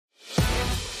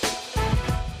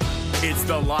It's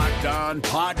the Locked On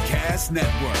Podcast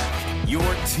Network, your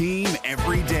team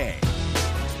every day.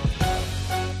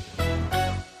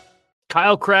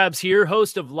 Kyle Krabs here,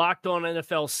 host of Locked On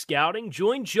NFL Scouting.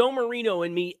 Join Joe Marino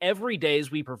and me every day as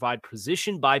we provide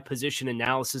position-by-position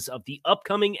analysis of the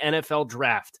upcoming NFL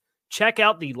Draft. Check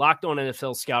out the Locked On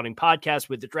NFL Scouting podcast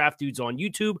with the Draft Dudes on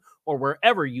YouTube or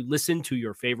wherever you listen to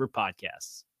your favorite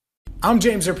podcasts. I'm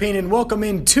James Rapien, and welcome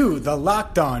into the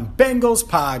Locked On Bengals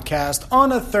podcast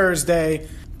on a Thursday.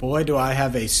 Boy, do I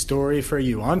have a story for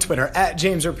you. On Twitter, at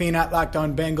James Rapien, at Locked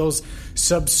On Bengals.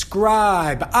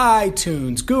 Subscribe,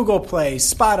 iTunes, Google Play,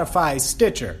 Spotify,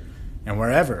 Stitcher, and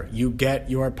wherever you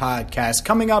get your podcast.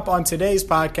 Coming up on today's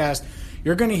podcast,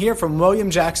 you're going to hear from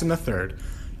William Jackson III.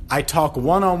 I talk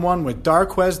one-on-one with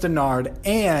Darquez Dennard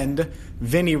and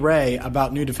Vinny Rey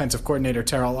about new defensive coordinator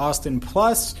Teryl Austin.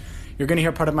 Plus, you're going to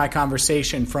hear part of my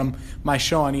conversation from my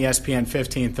show on ESPN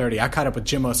 1530. I caught up with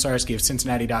Jim Owczarski of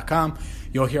Cincinnati.com.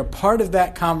 You'll hear part of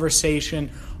that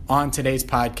conversation on today's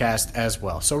podcast as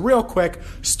well. So real quick,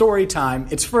 story time.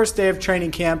 It's first day of training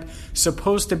camp.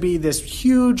 Supposed to be this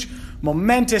huge,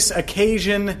 momentous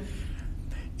occasion.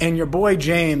 And your boy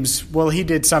James, well, he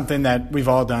did something that we've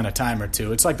all done a time or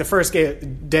two. It's like the first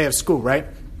day of school, right?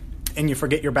 And you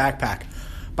forget your backpack.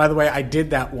 By the way, I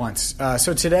did that once.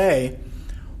 So today,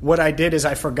 what I did is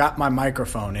I forgot my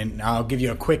microphone, and I'll give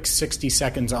you a quick 60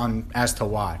 seconds on as to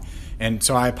why. And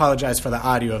so I apologize for the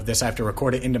audio of this. I have to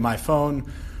record it into my phone,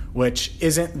 which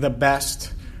isn't the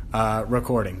best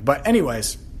recording. But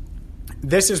anyways,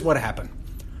 this is what happened.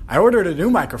 I ordered a new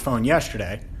microphone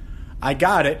yesterday. I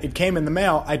got it. It came in the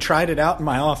mail. I tried it out in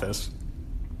my office.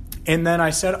 And then I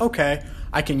said, okay,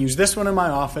 I can use this one in my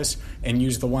office and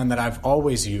use the one that I've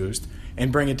always used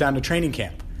and bring it down to training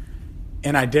camp.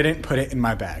 And I didn't put it in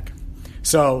my bag.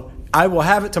 So I will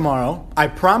have it tomorrow. I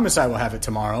promise I will have it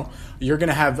tomorrow. You're going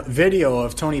to have video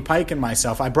of Tony Pike and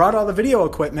myself. I brought all the video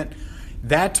equipment.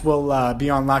 That will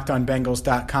be on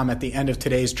LockedOnBengals.com at the end of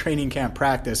today's training camp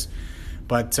practice.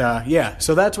 But, yeah,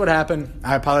 so that's what happened.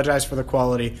 I apologize for the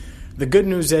quality. The good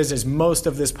news is most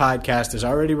of this podcast is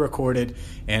already recorded,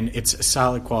 and it's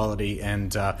solid quality.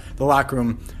 And the locker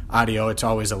room audio, it's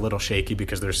always a little shaky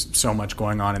because there's so much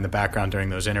going on in the background during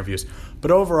those interviews. But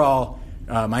overall,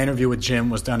 my interview with Jim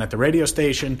was done at the radio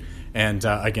station. And,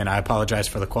 again, I apologize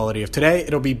for the quality of today.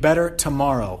 It'll be better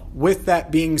tomorrow. With that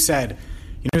being said,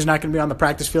 you know who's not going to be on the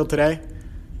practice field today?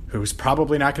 Who's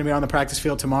probably not going to be on the practice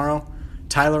field tomorrow?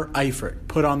 Tyler Eifert,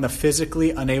 put on the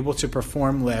physically unable to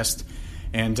perform list.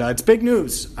 And it's big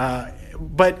news,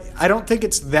 but I don't think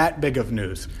it's that big of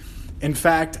news. In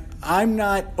fact, I'm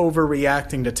not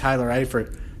overreacting to Tyler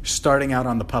Eifert starting out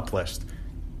on the PUP list.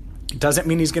 It doesn't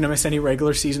mean he's going to miss any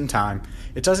regular season time.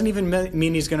 It doesn't even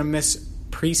mean he's going to miss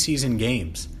preseason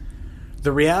games.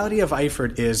 The reality of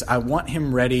Eifert is I want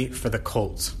him ready for the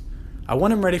Colts. I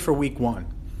want him ready for week 1.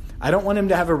 I don't want him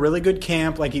to have a really good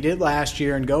camp like he did last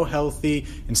year and go healthy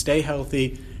and stay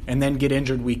healthy and then get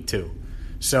injured week 2.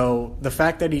 So the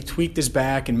fact that he tweaked his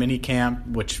back in minicamp,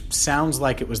 which sounds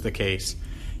like it was the case,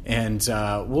 and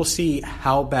we'll see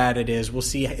how bad it is. We'll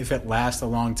see if it lasts a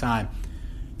long time.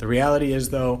 The reality is,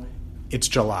 though, it's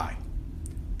July.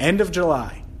 End of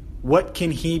July. What can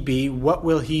he be? What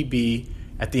will he be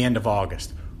at the end of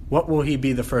August? What will he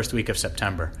be the first week of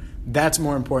September? That's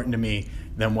more important to me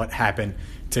than what happened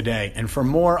today. And for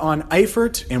more on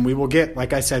Eifert, and we will get,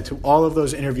 like I said, to all of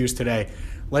those interviews today,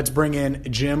 let's bring in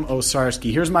Jim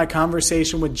Owczarski. Here's my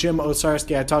conversation with Jim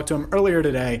Owczarski. I talked to him earlier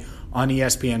today on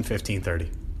ESPN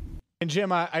 1530. And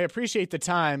Jim, I appreciate the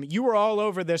time. You were all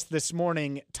over this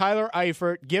morning. Tyler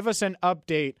Eifert, give us an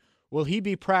update. Will he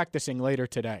be practicing later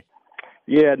today?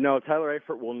 Yeah, no, Tyler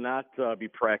Eifert will not be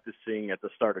practicing at the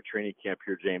start of training camp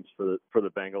here, James, for the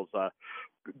Bengals.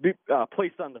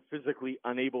 Placed on the physically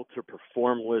unable to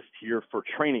perform list here for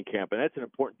training camp, and that's an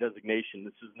important designation.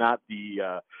 This is not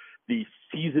the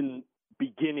season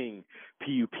beginning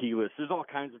PUP list. There's all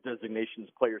kinds of designations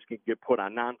players can get put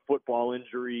on: non-football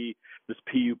injury, this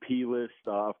PUP list.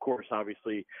 Of course,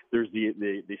 obviously, there's the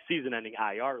season-ending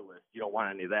IR list. You don't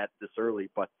want any of that this early.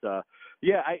 But,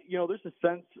 yeah, there's a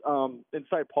sense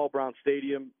inside Paul Brown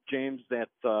Stadium, James, that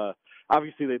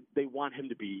obviously they want him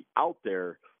to be out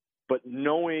there. But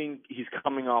knowing he's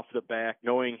coming off the back,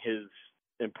 knowing his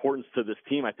importance to this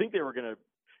team, I think they were going to,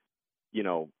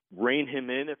 rein him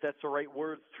in, if that's the right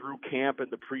word, through camp and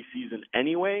the preseason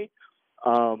anyway.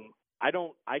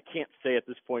 I can't say at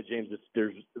this point, James, if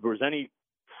there's any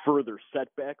further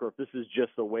setback or if this is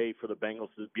just a way for the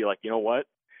Bengals to be like, you know what,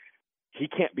 he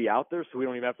can't be out there, so we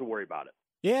don't even have to worry about it.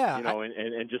 Yeah,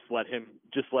 and just let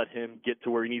him get to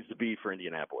where he needs to be for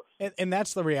Indianapolis. And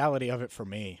that's the reality of it for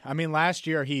me. I mean, last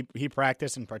year he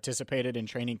practiced and participated in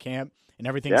training camp, and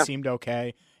everything seemed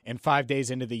okay. And 5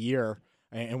 days into the year,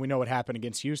 and we know what happened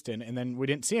against Houston, and then we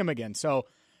didn't see him again. So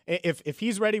if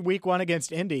he's ready week 1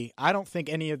 against Indy, I don't think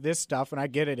any of this stuff, and I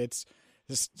get it, it's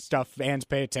this stuff fans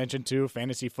pay attention to,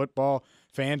 fantasy football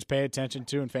fans pay attention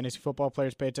to, and fantasy football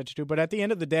players pay attention to. But at the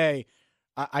end of the day,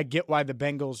 I get why the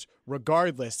Bengals,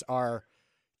 regardless, are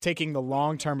taking the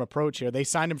long-term approach here. They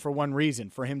signed him for one reason,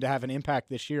 for him to have an impact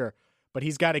this year. But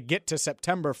he's got to get to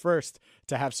September 1st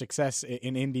to have success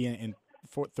in Indy and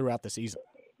throughout the season.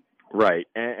 Right,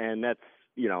 and that's,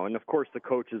 and of course the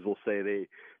coaches will say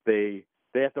they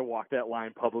have to walk that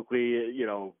line publicly.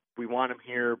 We want him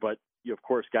here, but of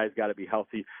course guys got to be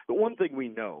healthy. But one thing we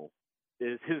know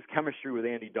is his chemistry with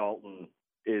Andy Dalton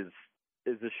is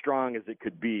as strong as it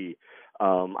could be.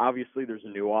 Obviously, there's a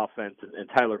new offense, and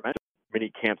Tyler mentioned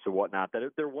mini camps and whatnot, that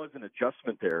there was an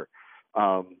adjustment there.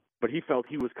 But he felt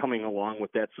he was coming along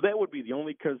with that. So that would be the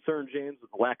only concern, James,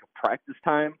 with the lack of practice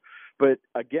time. But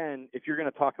again, if you're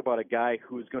going to talk about a guy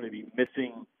who's going to be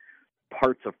missing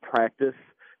parts of practice,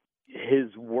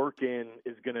 his work-in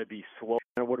is going to be slow.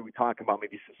 And what are we talking about?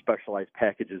 Maybe some specialized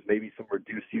packages, maybe some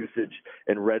reduced usage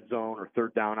in red zone or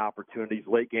third down opportunities,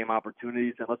 late game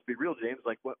opportunities. And let's be real, James,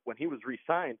 like when he was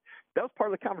re-signed, that was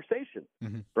part of the conversation,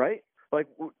 right? Like,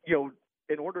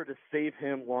 in order to save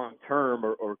him long-term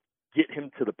or get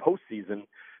him to the postseason,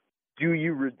 do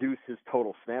you reduce his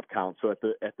total snap count? So at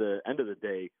the end of the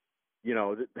day,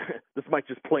 this might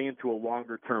just play into a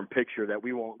longer-term picture that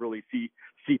we won't really see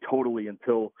totally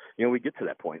until, we get to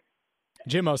that point.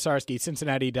 Jim Osarski,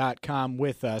 Cincinnati.com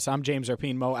with us. I'm James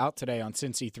Rapien. Mo out today on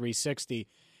Cincy 360.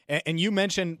 And you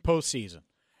mentioned postseason.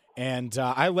 And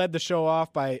I led the show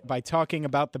off by talking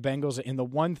about the Bengals. And the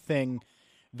one thing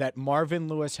that Marvin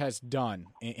Lewis has done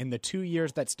in the 2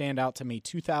 years that stand out to me,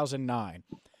 2009,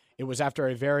 it was after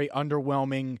a very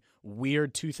underwhelming,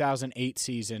 weird 2008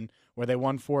 season where they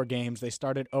won 4 games. They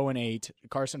started 0-8.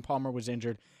 Carson Palmer was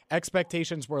injured.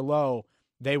 Expectations were low.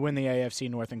 They win the AFC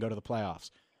North and go to the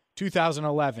playoffs.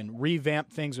 2011,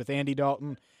 revamp things with Andy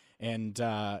Dalton and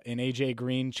A.J.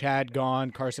 Green. Chad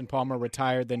gone, Carson Palmer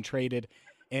retired, then traded.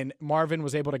 And Marvin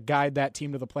was able to guide that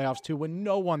team to the playoffs, too, when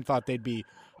no one thought they'd be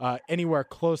anywhere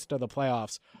close to the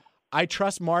playoffs. I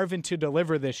trust Marvin to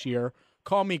deliver this year.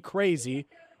 Call me crazy,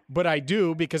 but I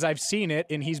do because I've seen it,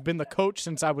 and he's been the coach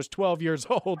since I was 12 years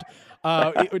old.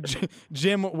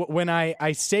 Jim, when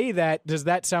I say that, does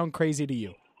that sound crazy to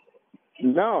you?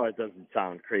 No, it doesn't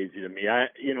sound crazy to me.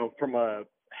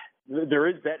 There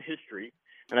is that history,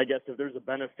 and I guess if there's a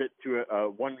benefit to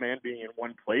one man being in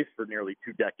one place for nearly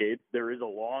 2 decades, there is a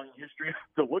long history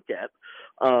to look at.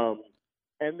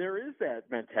 And there is that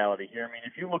mentality here. I mean,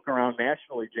 if you look around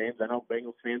nationally, James, I know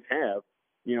Bengals fans have,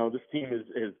 this team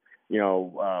is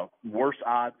worse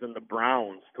odds than the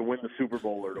Browns to win the Super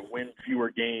Bowl or to win fewer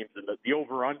games, and the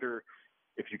over-under,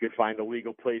 if you could find a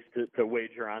legal place to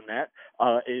wager on that,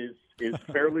 is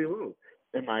fairly low,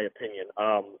 in my opinion.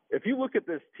 If you look at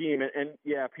this team, and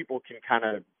people can kind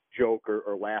of joke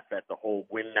or laugh at the whole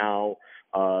win now,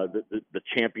 the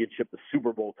championship, the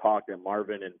Super Bowl talk that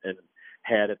Marvin and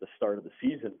had at the start of the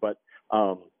season. But,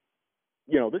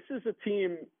 this is a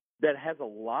team that has a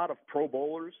lot of Pro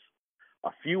Bowlers, a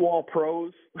few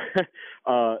All-Pros,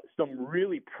 some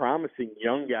really promising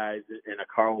young guys in a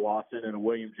Carl Lawson and a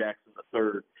William Jackson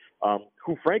III,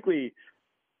 who, frankly,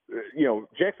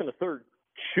 Jackson III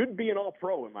should be an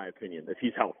All-Pro, in my opinion, if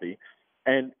he's healthy.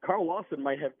 And Carl Lawson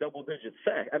might have double-digit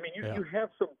sacks. I mean, you have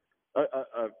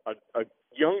a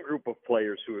young group of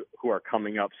players who are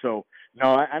coming up. So,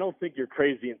 no, I don't think you're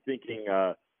crazy in thinking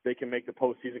they can make the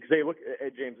postseason. Because, hey, look,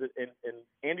 James, in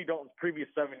Andy Dalton's previous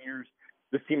 7 years,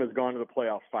 this team has gone to the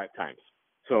playoffs 5 times.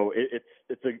 So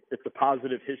it's a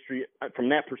positive history from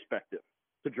that perspective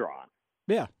to draw on.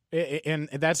 Yeah, and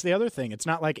that's the other thing. It's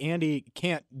not like Andy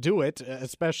can't do it,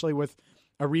 especially with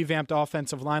a revamped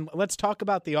offensive line. Let's talk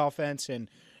about the offense and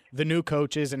the new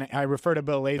coaches, and I refer to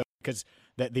Bill Eifert because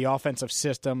the offensive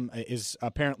system is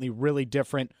apparently really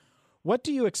different. What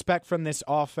do you expect from this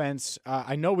offense?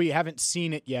 I know we haven't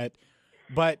seen it yet,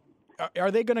 but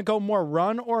are they going to go more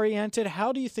run-oriented?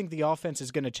 How do you think the offense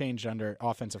is going to change under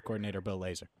offensive coordinator Bill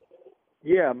Lazor?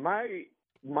 Yeah,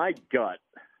 my gut,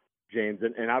 James,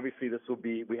 and obviously this will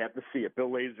be, we have to see it. Bill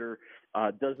Lazor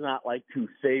does not like to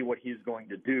say what he's going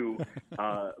to do,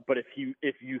 but if you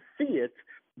see it,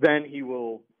 then he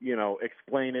will,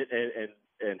 explain it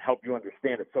and help you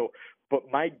understand it. So, but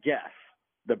my guess,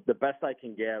 the best I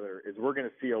can gather, is we're going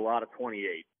to see a lot of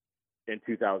 28 in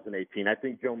 2018. I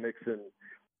think Joe Mixon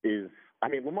is I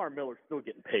mean, Lamar Miller's still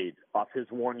getting paid off his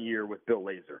 1 year with Bill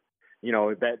Lazor. You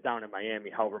know, that down in Miami,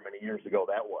 however many years ago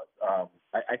that was.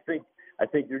 I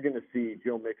think you're going to see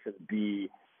Joe Mixon be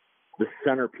the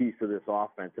centerpiece of this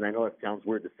offense. And I know that sounds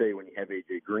weird to say when you have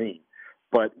A.J. Green,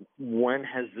 but when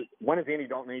has Andy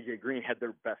Dalton and A.J. Green had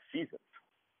their best seasons?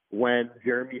 When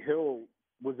Jeremy Hill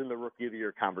was in the Rookie of the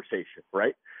Year conversation,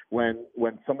 right? When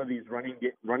some of these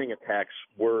running attacks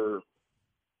were,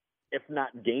 if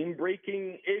not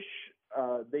game-breaking-ish,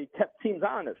 they kept teams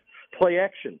honest. Play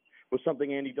action was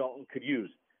something Andy Dalton could use.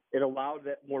 It allowed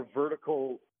that more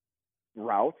vertical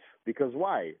route because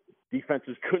why?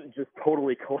 Defenses couldn't just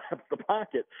totally collapse the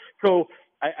pocket. So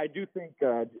I do think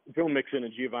Joe Mixon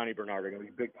and Giovanni Bernard are going to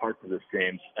be big parts of this,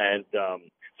 James. And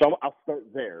so I'll start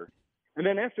there. And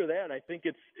then after that, I think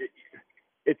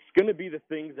it's going to be the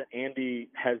things that Andy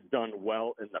has done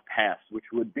well in the past, which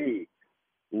would be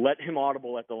let him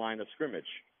audible at the line of scrimmage.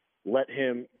 Let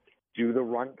him do the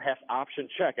run-pass option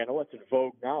check. I know that's in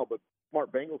vogue now, but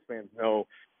smart Bengals fans know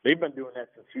they've been doing that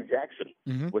since Hugh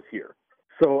Jackson was here.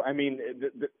 So, I mean,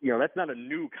 that's not a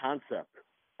new concept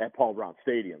at Paul Brown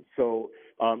Stadium. So,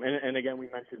 and again, we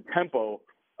mentioned tempo.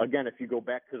 Again, if you go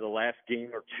back to the last game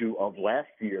or two of last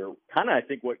year, kind of I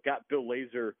think what got Bill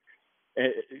Lazor,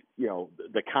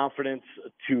 the confidence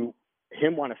to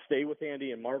him want to stay with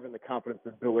Andy and Marvin, the confidence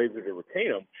in Bill Lazor to retain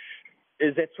him,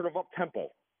 is that sort of up-tempo,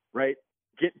 right?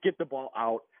 Get the ball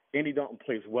out. Andy Dalton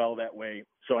plays well that way.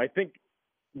 So I think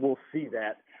we'll see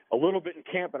that a little bit in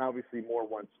camp and obviously more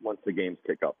once the games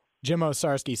kick up. Jim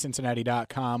Owczarski,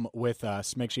 Cincinnati.com with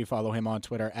us. Make sure you follow him on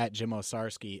Twitter at Jim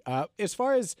Owczarski. As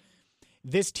far as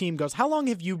this team goes, how long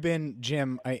have you been,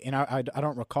 Jim, and I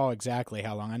don't recall exactly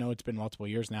how long. I know it's been multiple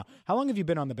years now. How long have you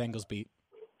been on the Bengals beat?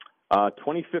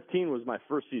 2015 was my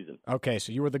first season. Okay,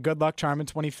 so you were the good luck charm in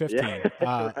 2015.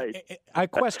 Yeah, right. I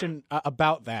question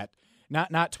about that.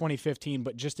 Not 2015,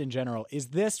 but just in general.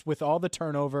 Is this, with all the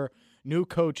turnover, new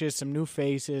coaches, some new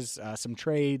faces, some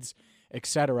trades,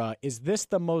 etc., is this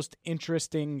the most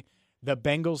interesting the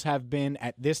Bengals have been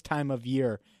at this time of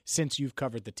year since you've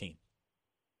covered the team?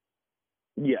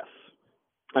 Yes.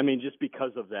 I mean, just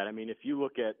because of that. I mean, if you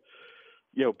look at,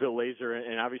 Bill Lazor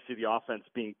and obviously the offense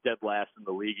being dead last in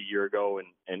the league a year ago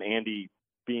and Andy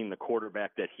being the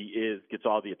quarterback that he is, gets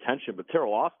all the attention. But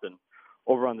Terrell Austin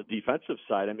over on the defensive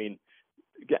side, I mean,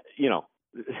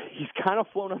 he's kind of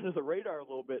flown under the radar a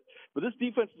little bit, but this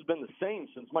defense has been the same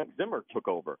since Mike Zimmer took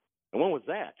over. And when was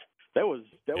that? That was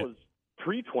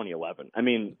pre-2011. I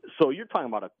mean, so you're talking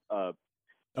about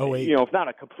if not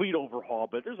a complete overhaul,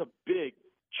 but there's a big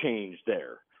change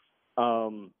there.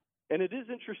 And it is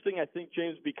interesting, I think,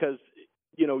 James, because,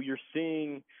 you're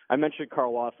seeing – I mentioned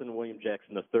Carl Lawson and William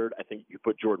Jackson III. I think you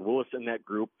put Jordan Willis in that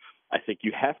group. I think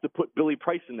you have to put Billy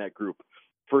Price in that group.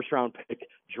 First-round pick,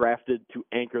 drafted to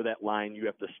anchor that line. You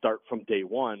have to start from day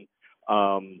one.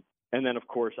 And then, of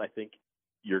course, I think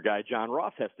your guy John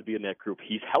Ross has to be in that group.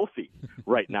 He's healthy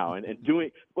right now and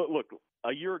doing – but look,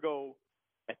 a year ago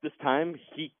at this time,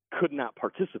 he could not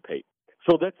participate.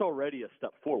 So that's already a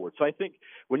step forward. So I think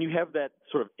when you have that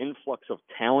sort of influx of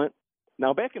talent –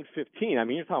 now back in 2015, I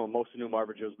mean, you're talking about most of the new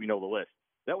Marvin Jones, we know the list.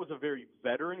 That was a very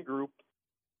veteran group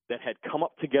that had come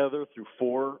up together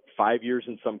through 4-5 years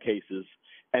in some cases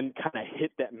and kind of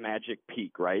hit that magic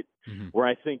peak, right? Mm-hmm. Where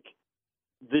I think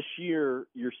this year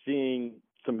you're seeing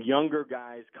some younger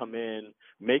guys come in,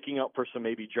 making up for some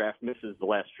maybe draft misses the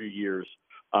last few years.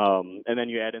 And then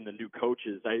you add in the new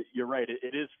coaches. You're right.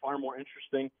 It is far more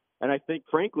interesting. And I think,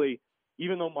 frankly,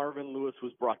 even though Marvin Lewis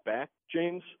was brought back,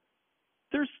 James,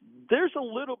 there's a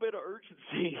little bit of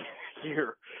urgency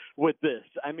here with this.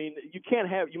 I mean, you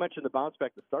mentioned the bounce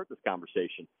back to start this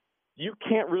conversation. You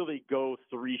can't really go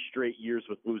 3 straight years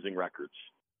with losing records.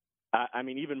 I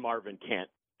mean, even Marvin can't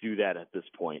do that at this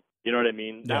point. You know what I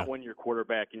mean? Yeah. Not when your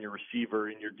quarterback and your receiver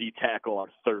and your D tackle are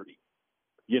 30.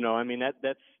 I mean,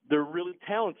 they're really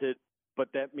talented, but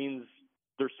that means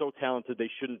they're so talented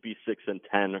they shouldn't be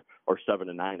 6-10 or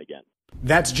 7-9 again.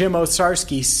 That's Jim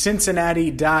Owczarski,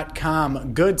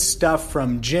 Cincinnati.com. Good stuff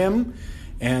from Jim.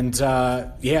 And,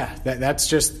 that's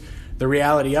just the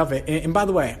reality of it. And by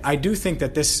the way, I do think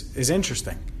that this is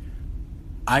interesting.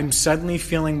 I'm suddenly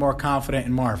feeling more confident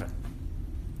in Marvin.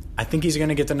 I think he's going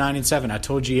to get to 9-7. I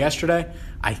told you yesterday,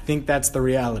 I think that's the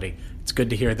reality. It's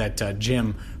good to hear that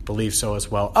Jim believes so as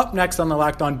well. Up next on the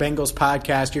Locked On Bengals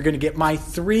podcast, you're going to get my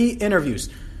 3 interviews,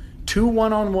 2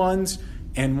 one-on-ones,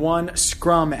 and 1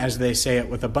 scrum, as they say it,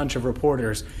 with a bunch of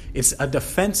reporters. It's a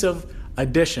defensive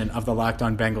edition of the Locked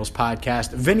On Bengals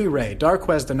podcast. Vinny Rey,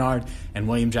 Darquez Dennard, and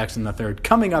William Jackson III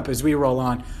coming up as we roll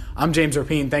on. I'm James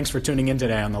Rapien. Thanks for tuning in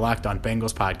today on the Locked On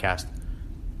Bengals podcast.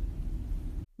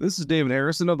 This is David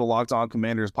Harrison of the Locked On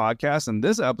Commanders podcast, and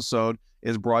this episode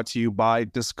is brought to you by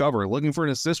Discover. Looking for an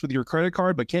assist with your credit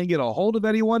card but can't get a hold of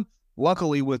anyone?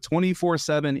 Luckily, with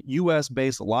 24/7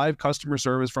 U.S.-based live customer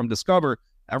service from Discover,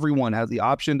 everyone has the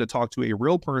option to talk to a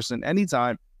real person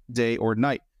anytime, day or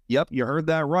night. Yep, you heard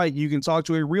that right. You can talk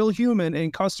to a real human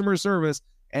in customer service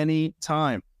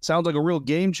anytime. Sounds like a real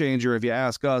game changer if you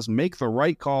ask us. Make the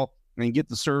right call and get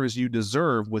the service you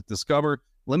deserve with Discover.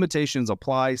 Limitations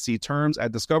apply. See terms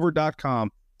at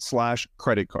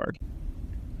discover.com/creditcard.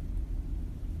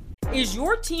 Is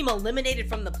your team eliminated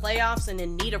from the playoffs and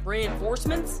in need of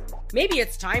reinforcements? Maybe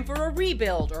it's time for a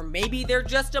rebuild, or maybe they're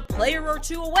just a player or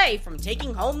two away from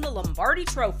taking home the Lombardi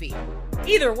Trophy.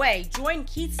 Either way, join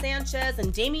Keith Sanchez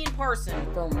and Damian Parson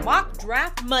for Mock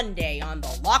Draft Monday on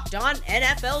the Locked On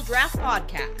NFL Draft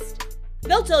Podcast.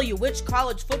 They'll tell you which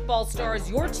college football stars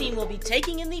your team will be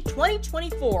taking in the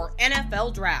 2024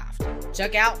 NFL Draft.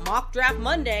 Check out Mock Draft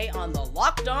Monday on the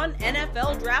Locked On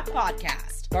NFL Draft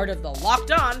Podcast, part of the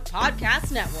Locked On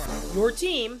Podcast Network, your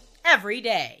team every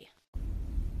day.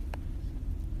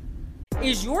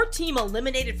 Is your team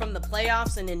eliminated from the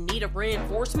playoffs and in need of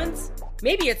reinforcements?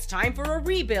 Maybe it's time for a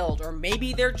rebuild, or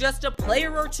maybe they're just a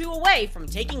player or two away from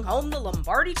taking home the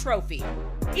Lombardi Trophy.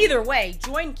 Either way,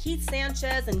 join Keith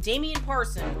Sanchez and Damian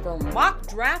Parson for Mock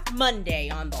Draft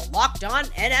Monday on the Locked On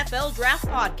NFL Draft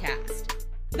Podcast.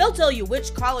 They'll tell you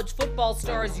which college football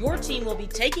stars your team will be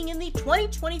taking in the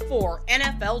 2024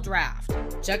 NFL Draft.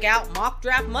 Check out Mock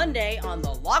Draft Monday on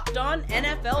the Locked On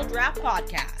NFL Draft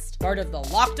Podcast, part of the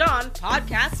Locked On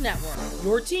Podcast Network,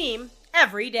 your team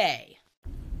every day.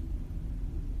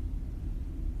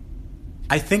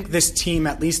 I think this team,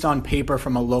 at least on paper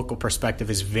from a local perspective,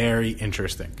 is very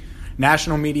interesting.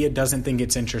 National media doesn't think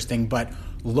it's interesting, but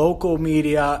local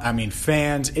media,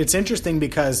 fans, it's interesting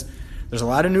because there's a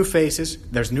lot of new faces,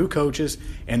 there's new coaches,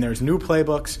 and there's new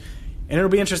playbooks. And it'll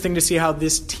be interesting to see how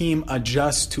this team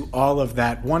adjusts to all of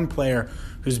that. One player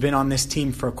who's been on this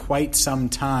team for quite some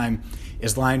time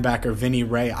is linebacker Vinny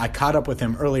Rey. I caught up with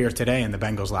him earlier today in the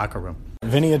Bengals locker room.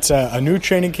 Vinny, it's a new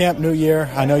training camp, new year.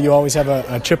 I know you always have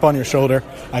a chip on your shoulder.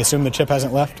 I assume the chip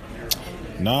hasn't left?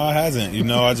 No, it hasn't.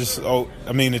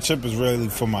 The chip is really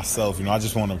for myself. I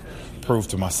just want to prove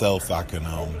to myself I can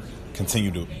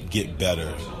continue to get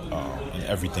better in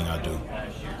everything I do.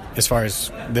 As far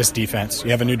as this defense, you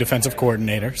have a new defensive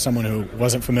coordinator, someone who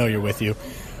wasn't familiar with you.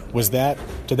 Did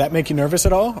that make you nervous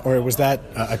at all, or was that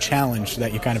a challenge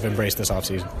that you kind of embraced this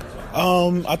offseason?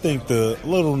 I think a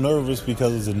little nervous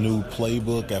because it's a new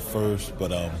playbook at first,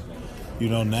 but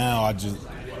now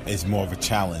it's more of a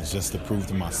challenge just to prove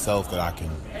to myself that I can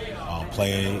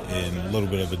play in a little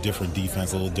bit of a different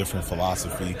defense, a little different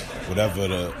philosophy.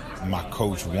 Whatever my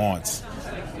coach wants,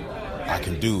 I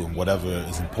can do, and whatever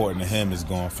is important to him is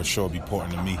going for sure be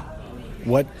important to me.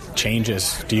 What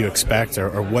changes do you expect,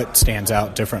 or what stands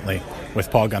out differently with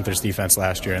Paul Guenther's defense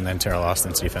last year and then Terrell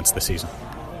Austin's defense this season?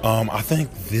 I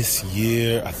think this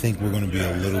year, we're going to be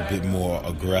a little bit more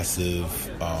aggressive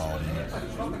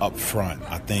up front.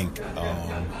 I think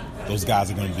those guys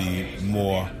are going to be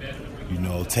more,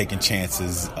 taking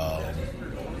chances, trying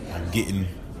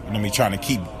to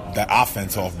keep that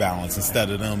offense off balance instead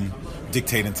of them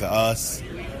dictating to us.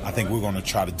 I think we're going to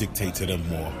try to dictate to them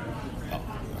more.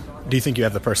 Do you think you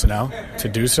have the personnel to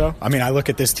do so? I look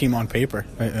at this team on paper,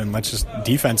 and let's just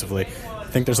defensively. I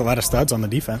think there's a lot of studs on the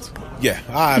defense. Yeah,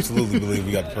 I absolutely believe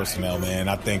we got the personnel, man.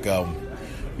 I think, I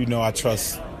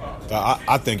trust.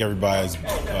 I think everybody has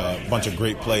a bunch of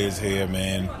great players here,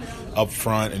 man, up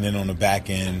front, and then on the back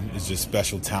end is just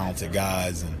special, talented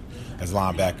guys. And as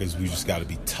linebackers, we just got to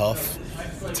be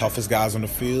toughest guys on the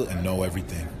field, and know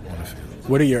everything on the field.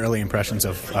 What are your early impressions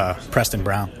of Preston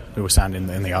Brown, who was signed in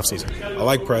the offseason? I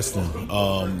like Preston.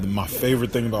 My favorite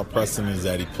thing about Preston is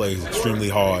that he plays extremely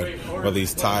hard, whether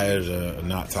he's tired or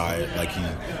not tired. He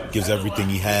gives everything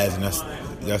he has, and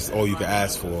that's all you can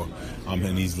ask for.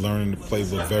 And he's learning the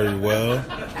playbook very well.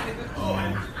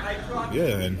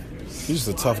 And he's just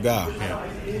a tough guy. Yeah.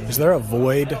 Is there a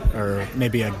void or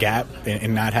maybe a gap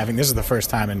in not having – this is the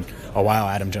first time in a while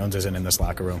Adam Jones isn't in this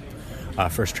locker room.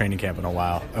 First training camp in a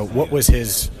while. What was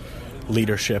his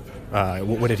leadership?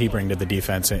 What did he bring to the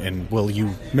defense, and will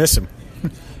you miss him?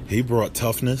 He brought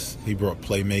toughness. He brought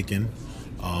playmaking,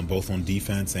 both on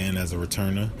defense and as a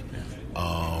returner.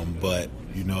 But,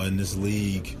 in this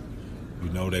league,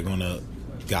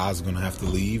 guys are going to have to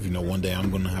leave. One day they're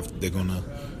going to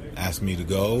ask me to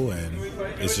go, and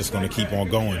it's just going to keep on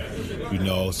going.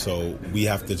 So we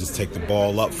have to just take the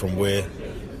ball up from where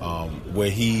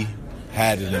he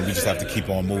had it, and we just have to keep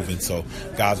on moving. So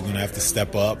guys are going to have to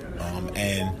step up,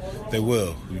 and they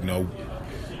will.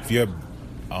 If you're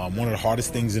One of the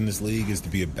hardest things in this league is to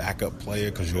be a backup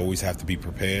player because you always have to be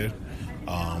prepared.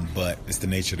 But it's the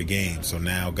nature of the game. So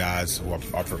now guys who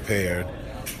are prepared,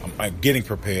 are getting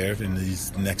prepared in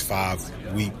these next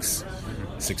 5 weeks,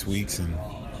 6 weeks. And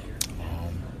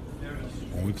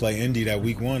when we play Indy that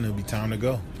week 1, it'll be time to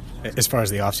go. As far as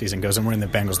the offseason goes, and we're in the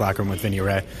Bengals locker room with Vinny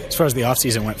Rey. As far as the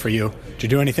offseason went for you, did you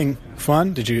do anything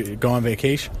fun? Did you go on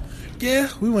vacation? Yeah,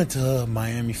 we went to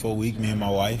Miami for a week, me and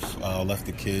my wife. Left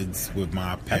the kids with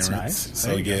my parents. That's nice.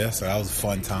 So that was a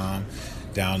fun time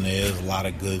down there. There's a lot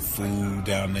of good food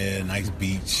down there, nice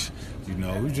beach. We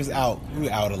were just out. We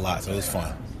were out a lot, so it was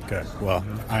fun. Good. Well,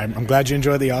 I'm glad you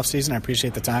enjoyed the offseason. I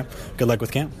appreciate the time. Good luck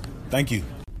with camp. Thank you.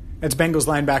 It's Bengals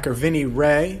linebacker Vinny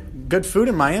Rey. Good food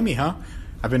in Miami, huh?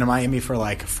 I've been to Miami for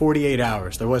like 48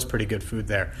 hours. There was pretty good food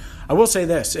there. I will say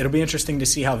this. It'll be interesting to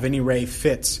see how Vinny Rey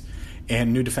fits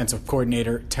in new defensive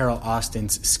coordinator Terrell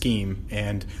Austin's scheme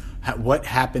and what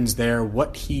happens there,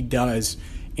 what he does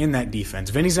in that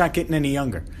defense. Vinny's not getting any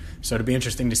younger. So it'll be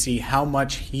interesting to see how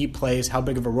much he plays, how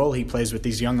big of a role he plays with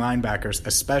these young linebackers,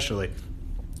 especially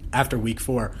after week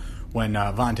 4 when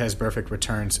Vontaze Burfict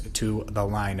returns to the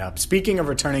lineup. Speaking of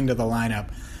returning to the lineup,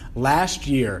 last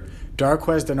year,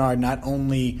 Darqueze Dennard not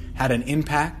only had an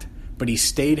impact, but he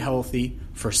stayed healthy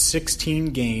for 16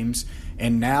 games,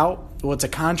 and now, it's a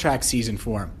contract season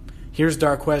for him. Here's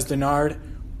Darqueze Dennard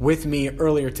with me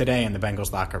earlier today in the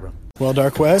Bengals locker room. Well,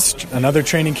 Darqueze, another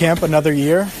training camp, another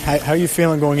year. How are you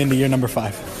feeling going into year number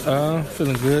 5?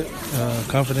 Feeling good,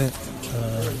 confident,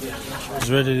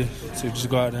 just ready to just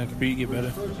go out there and compete, get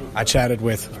better. I chatted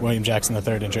with William Jackson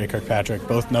III and Jay Kirkpatrick.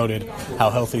 Both noted how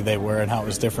healthy they were and how it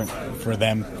was different for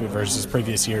them versus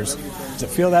previous years. Does it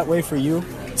feel that way for you,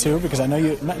 too? Because I know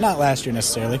you, not last year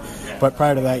necessarily, but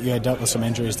prior to that you had dealt with some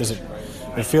injuries. Does it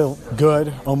feel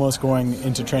good almost going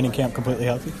into training camp completely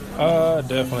healthy?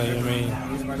 Definitely. I mean,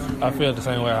 I feel the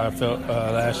same way I felt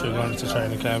last year going into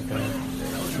training camp. And,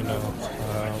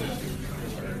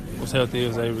 was healthy,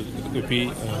 was able to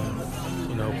compete, and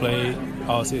played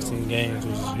all 16 games,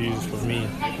 which is huge for me.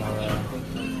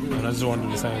 And I just want to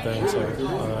do the same thing. So,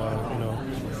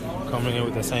 coming in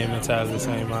with the same mentality, the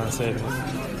same mindset,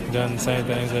 and done the same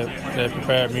things that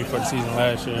prepared me for the season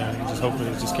last year, and just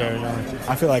hopefully just carry on.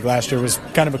 I feel like last year was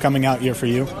kind of a coming out year for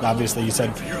you. Obviously, you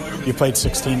said you played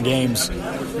 16 games.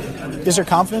 Is your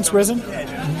confidence risen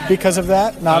because of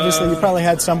that? And obviously, you probably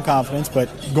had some confidence, but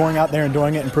going out there and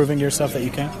doing it and proving to yourself that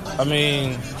you can? I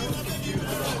mean,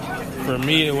 for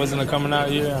me, it wasn't a coming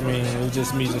out year. I mean, it was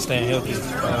just me just staying healthy,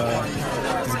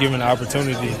 just given the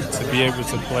opportunity to be able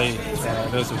to play.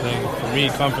 That's the thing. For me,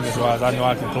 confidence-wise, I know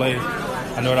I can play.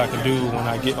 I know what I can do when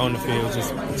I get on the field.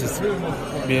 Just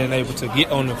being able to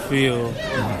get on the field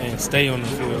and stay on the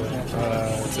field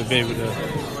to be able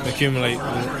to accumulate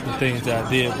the things that I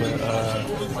did.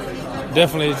 But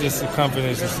definitely just the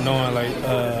confidence, just knowing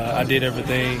I did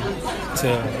everything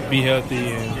to be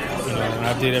healthy, and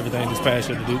I did everything this past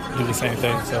year to do the same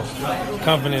thing. So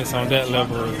confidence on that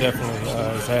level definitely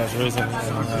has risen.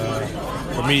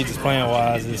 And for me, just playing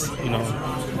wise, is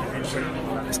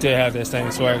still have that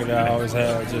same swagger that I always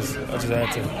had. I just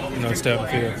had to stay on the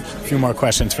field. A few more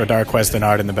questions for Darqueze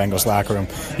Dennard in the Bengals locker room.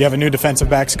 You have a new defensive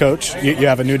backs coach. You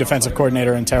have a new defensive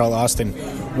coordinator in Terrell Austin.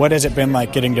 What has it been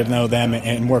like getting to know them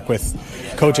and work with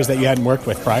coaches that you hadn't worked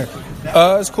with prior?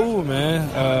 It's cool, man.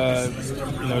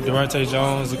 Durante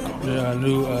Jones,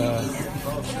 new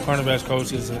cornerbacks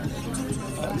coaches,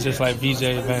 just like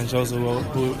VJ Van Joseph,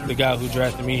 the guy who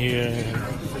drafted me here and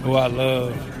who I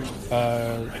love.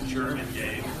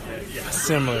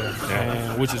 Similar,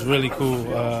 which is really cool.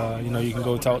 You can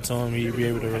go talk to him. He'll be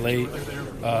able to relate.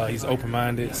 He's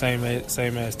open-minded, same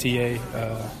as TA,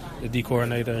 the D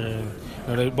coordinator.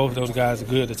 And both of those guys are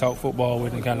good to talk football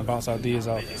with and kind of bounce ideas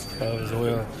off as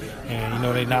well. And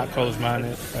they're not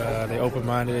closed-minded. They're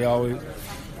open-minded. They always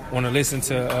want to listen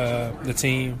to the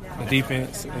team, the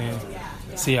defense, and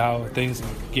see how things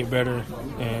get better,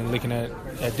 and looking at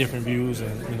different views,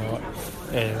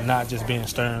 and not just being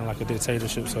stern like a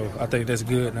dictatorship. So I think that's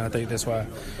good, and I think that's why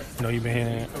you've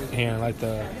been hearing like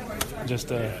the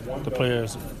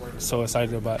players so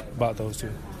excited about those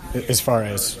two. As far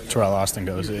as Terrell Austin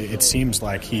goes, it seems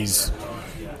like he's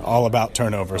all about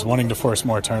turnovers, wanting to force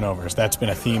more turnovers. That's been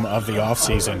a theme of the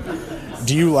offseason.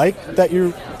 Do you like that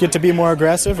you get to be more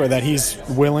aggressive, or that he's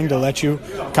willing to let you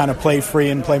kind of play free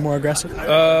and play more aggressive?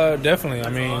 Definitely. I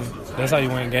mean, that's how you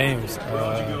win games.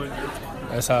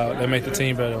 That's how they make the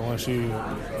team better once you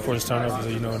force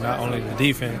turnovers. Not only the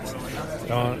defense,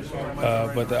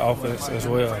 but the offense as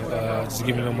well. Just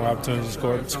giving them more opportunities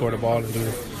to score the ball and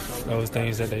those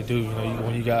things that they do. You know,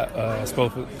 when you got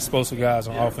explosive guys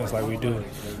on offense like we do,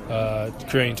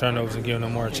 creating turnovers and giving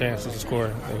them more chances to score,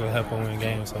 it will help them win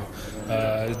games. So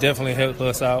it definitely helped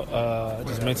us out.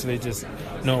 Just mentally, just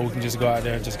knowing we can just go out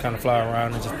there and just kind of fly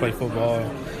around and just play football,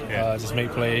 just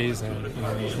make plays, and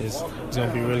it's going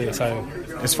to be really exciting.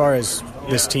 As far as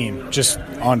this team, just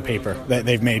on paper,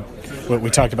 they've made,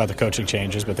 we talked about the coaching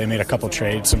changes, but they made a couple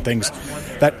trades, some things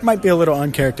that might be a little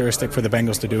uncharacteristic for the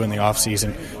Bengals to do in the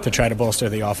offseason to try to bolster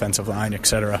the offensive line,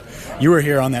 etc. You were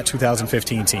here on that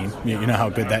 2015 team. You know how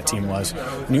good that team was.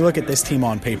 When you look at this team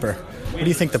on paper, what do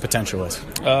you think the potential is?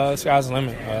 Sky's the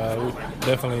limit.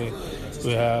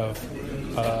 We have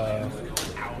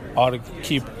all the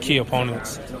key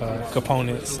opponents,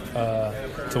 components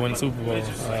to win the Super Bowl.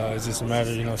 It's just a matter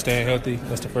of, staying healthy.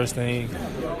 That's the first thing,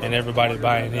 and everybody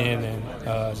buying in and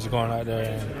just going out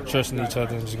there and trusting each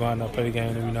other and just going out there and play the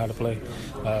game that we know how to play.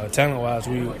 Talent-wise,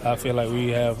 I feel like we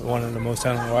have one of the most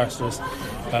talented rosters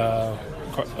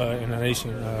in the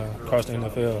nation across the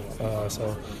NFL.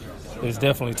 So there's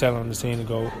definitely talent on the team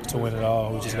to win it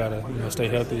all. We just got to stay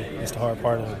healthy. It's the hard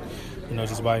part of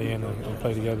just buy in and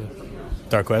play together.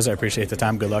 Darquez, I appreciate the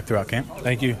time. Good luck throughout camp.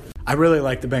 Thank you. I really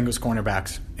like the Bengals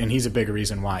cornerbacks, and he's a big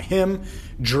reason why. Him,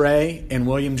 Dre, and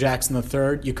William Jackson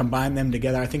III, you combine them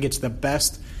together, I think it's the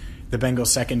best the Bengals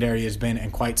secondary has been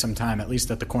in quite some time, at least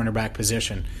at the cornerback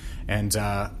position. And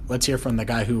let's hear from the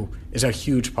guy who is a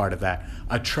huge part of that,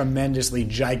 a tremendously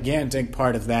gigantic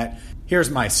part of that. Here's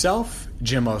myself,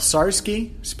 Jim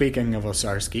Osarski, speaking of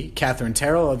Osarski, Catherine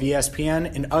Terrell of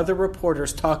ESPN, and other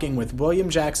reporters talking with William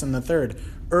Jackson III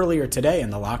earlier today in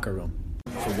the locker room.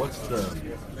 So what's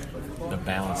the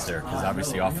balance there? Because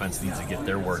obviously offense needs to get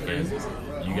their work in.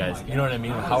 You guys, you know what I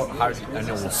mean? How I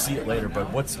know we'll see it later,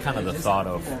 but what's kind of the thought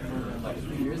of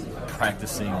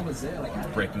practicing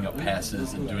breaking up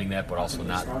passes and doing that, but also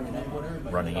not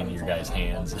running into your guys'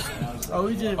 hands,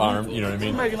 arm, you know what I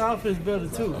mean? We're making our offense better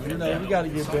too. We got to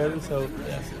get better. So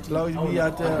as long as we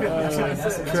out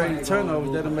there creating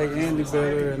turnovers, that'll make Andy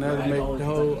better and that'll make the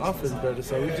whole offense better.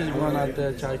 So we just run out there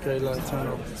and try to create a lot of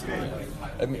turnovers.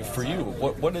 I mean, for you,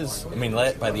 what is? I mean,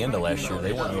 by the end of last year,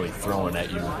 they weren't really throwing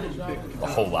at you a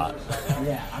whole lot.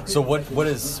 So what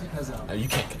is? You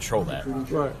can't control that,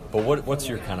 right? But what's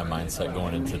your kind of mindset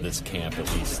going into this camp, at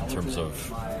least in terms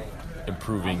of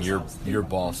improving your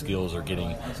ball skills or getting?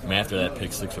 I mean, after that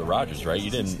pick six with Rodgers, right?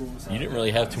 You didn't really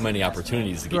have too many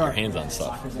opportunities to get your hands on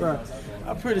stuff. Right.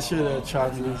 I'm pretty sure they'll try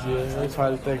me this year. They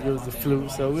probably think it was a fluke,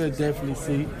 so we'll definitely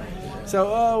see.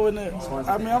 So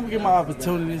I'm gonna get my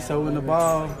opportunity. So when the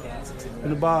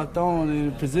ball thrown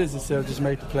and it presents itself, just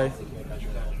make the play.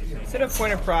 Is it a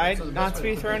point of pride not to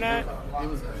be thrown at?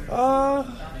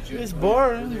 It's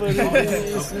boring, but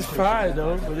it's pride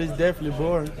though. But it's definitely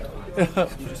boring.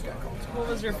 What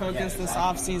was your focus this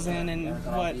off season, and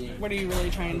what are you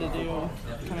really trying to do?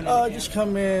 Just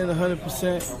come in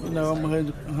 100%.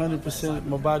 I'm 100%.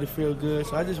 My body feel good,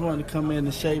 so I just wanted to come in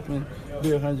shape and be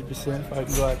 100% if I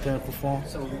can go out there and perform.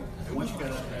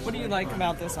 What do you like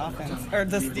about this offense or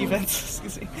this defense?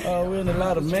 Excuse me. We're in a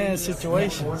lot of man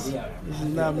situations. This is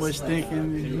not much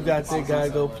thinking. You got that guy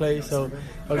go play, so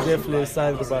I'm definitely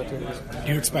excited about that.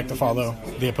 Do you expect to follow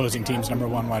the opposing team's number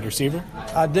one wide receiver?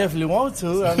 I definitely want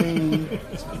to. I mean,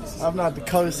 I'm not the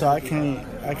coach, so I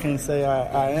can't say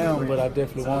I am, but I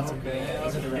definitely want to.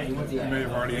 You may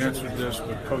have already answered this,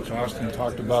 but Coach Austin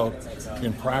talked about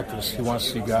in practice, he wants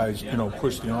to see guys,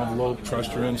 push the envelope,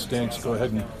 trust your instincts, go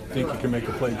ahead and think you can make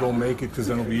a play, go make it, because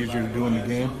then it'll be easier to do in the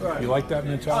game. You like that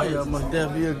mentality? Oh, yeah, most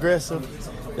definitely aggressive.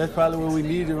 That's probably what we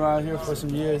need around here for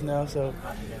some years now, so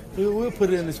we'll put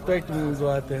it in perspective when we go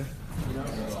out there.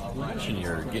 You mentioned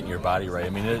you're getting your body right. I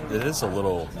mean, it is a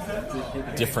little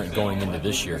different going into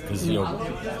this year because,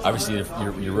 obviously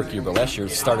your rookie year, but last year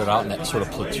it started out in that sort of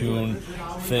platoon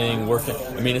thing.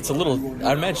 I mean,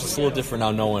 I imagine it's a little different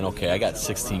now knowing, okay, I got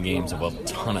 16 games of a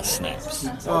ton of snaps.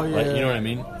 Oh, yeah. Right? You know what I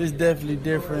mean? It's definitely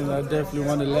different. I definitely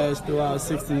want to last throughout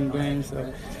 16 games.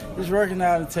 So just working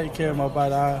out and take care of my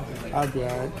body, I'll be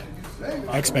all right.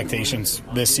 Expectations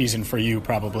this season for you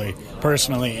probably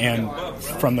personally and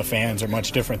from the fans are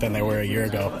much different than they were a year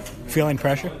ago. Feeling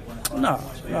pressure? No,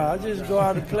 I just go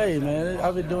out and play, man.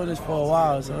 I've been doing this for a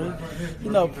while, so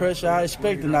pressure. I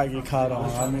expect to not get caught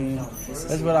on. I mean,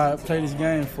 that's what I play this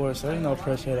game for, so there's no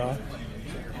pressure at all.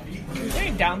 Is there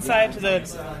any downside to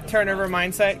the turnover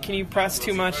mindset? Can you press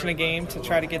too much in a game to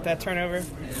try to get that turnover?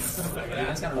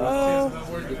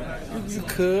 You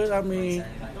could. I mean,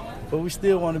 but we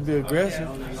still want to be aggressive,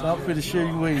 so I'm pretty sure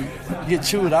you wouldn't get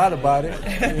chewed out about it.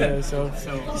 Yeah, so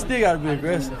you still got to be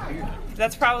aggressive.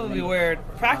 that's probably where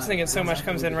practicing it so much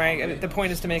comes in, right? The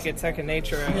point is to make it second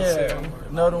nature.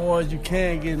 Know the ones you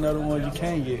can get, know the ones you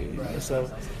can't get.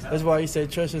 So that's why you say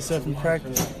trust yourself in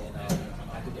practice.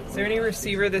 Is there any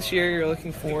receiver this year you're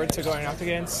looking forward to going up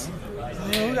against?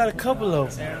 Yeah, we got a couple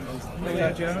of them.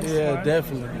 Jones? Yeah,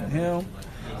 definitely. Him.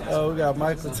 We got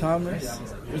Michael Thomas,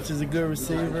 which is a good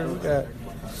receiver. We got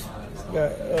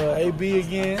AB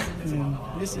again. And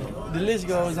the list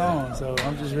goes on, so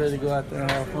I'm just ready to go out there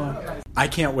and have fun. I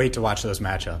can't wait to watch those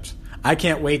matchups. I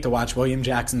can't wait to watch William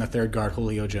Jackson III guard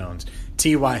Julio Jones,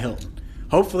 T.Y. Hilton.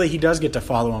 Hopefully he does get to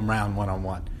follow him around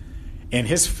one-on-one. And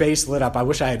his face lit up. I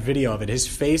wish I had video of it. His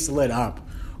face lit up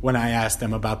when I asked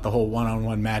him about the whole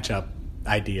one-on-one matchup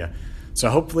idea. So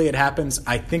hopefully it happens.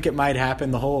 I think it might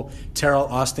happen. The whole Terrell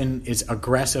Austin is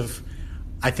aggressive.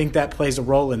 I think that plays a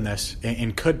role in this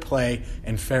and could play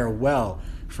and fare well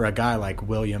for a guy like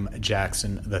William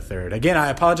Jackson III. Again, I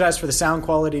apologize for the sound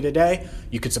quality today.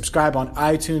 You can subscribe on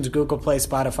iTunes, Google Play,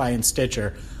 Spotify, and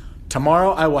Stitcher.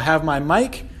 Tomorrow I will have my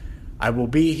mic. I will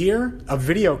be here. A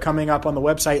video coming up on the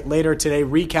website later today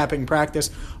recapping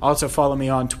practice. Also follow me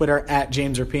on Twitter at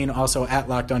James Rapine, also at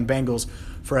Locked On Bengals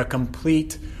for a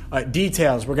complete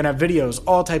details. We're going to have videos,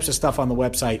 all types of stuff on the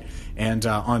website and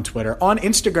on Twitter. On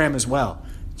Instagram as well.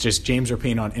 Just James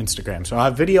Rapine on Instagram. So I'll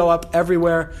have video up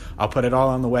everywhere. I'll put it all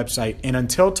on the website. And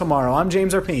until tomorrow, I'm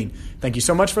James Rapine. Thank you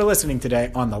so much for listening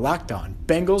today on the Locked On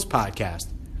Bengals podcast.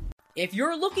 If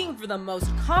you're looking for the most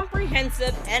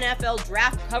comprehensive NFL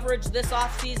draft coverage this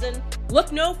offseason,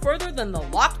 look no further than the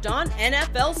Locked On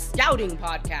NFL Scouting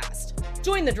Podcast.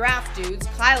 Join the draft dudes,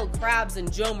 Kyle Krabs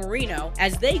and Joe Marino,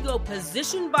 as they go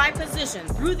position by position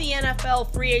through the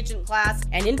NFL free agent class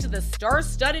and into the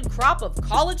star-studded crop of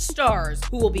college stars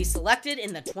who will be selected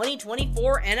in the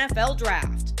 2024 NFL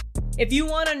Draft. If you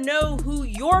want to know who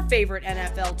your favorite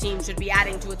NFL team should be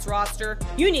adding to its roster,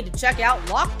 you need to check out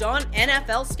Locked On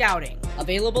NFL Scouting,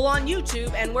 available on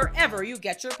YouTube and wherever you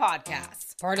get your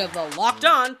podcasts. Part of the Locked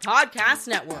On Podcast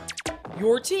Network,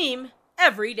 your team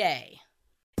every day.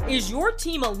 Is your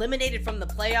team eliminated from the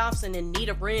playoffs and in need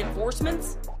of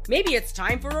reinforcements? Maybe it's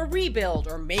time for a rebuild,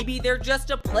 or maybe they're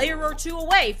just a player or two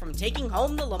away from taking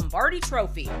home the Lombardi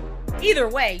Trophy. Either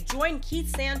way, join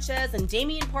Keith Sanchez and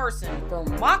Damian Parson for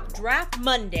Mock Draft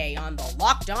Monday on the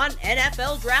Locked On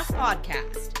NFL Draft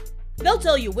Podcast. They'll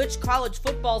tell you which college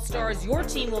football stars your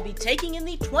team will be taking in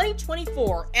the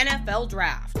 2024 NFL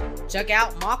Draft. Check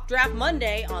out Mock Draft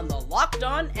Monday on the Locked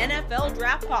On NFL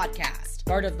Draft Podcast,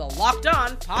 part of the Locked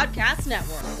On Podcast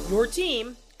Network, your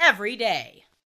team every day.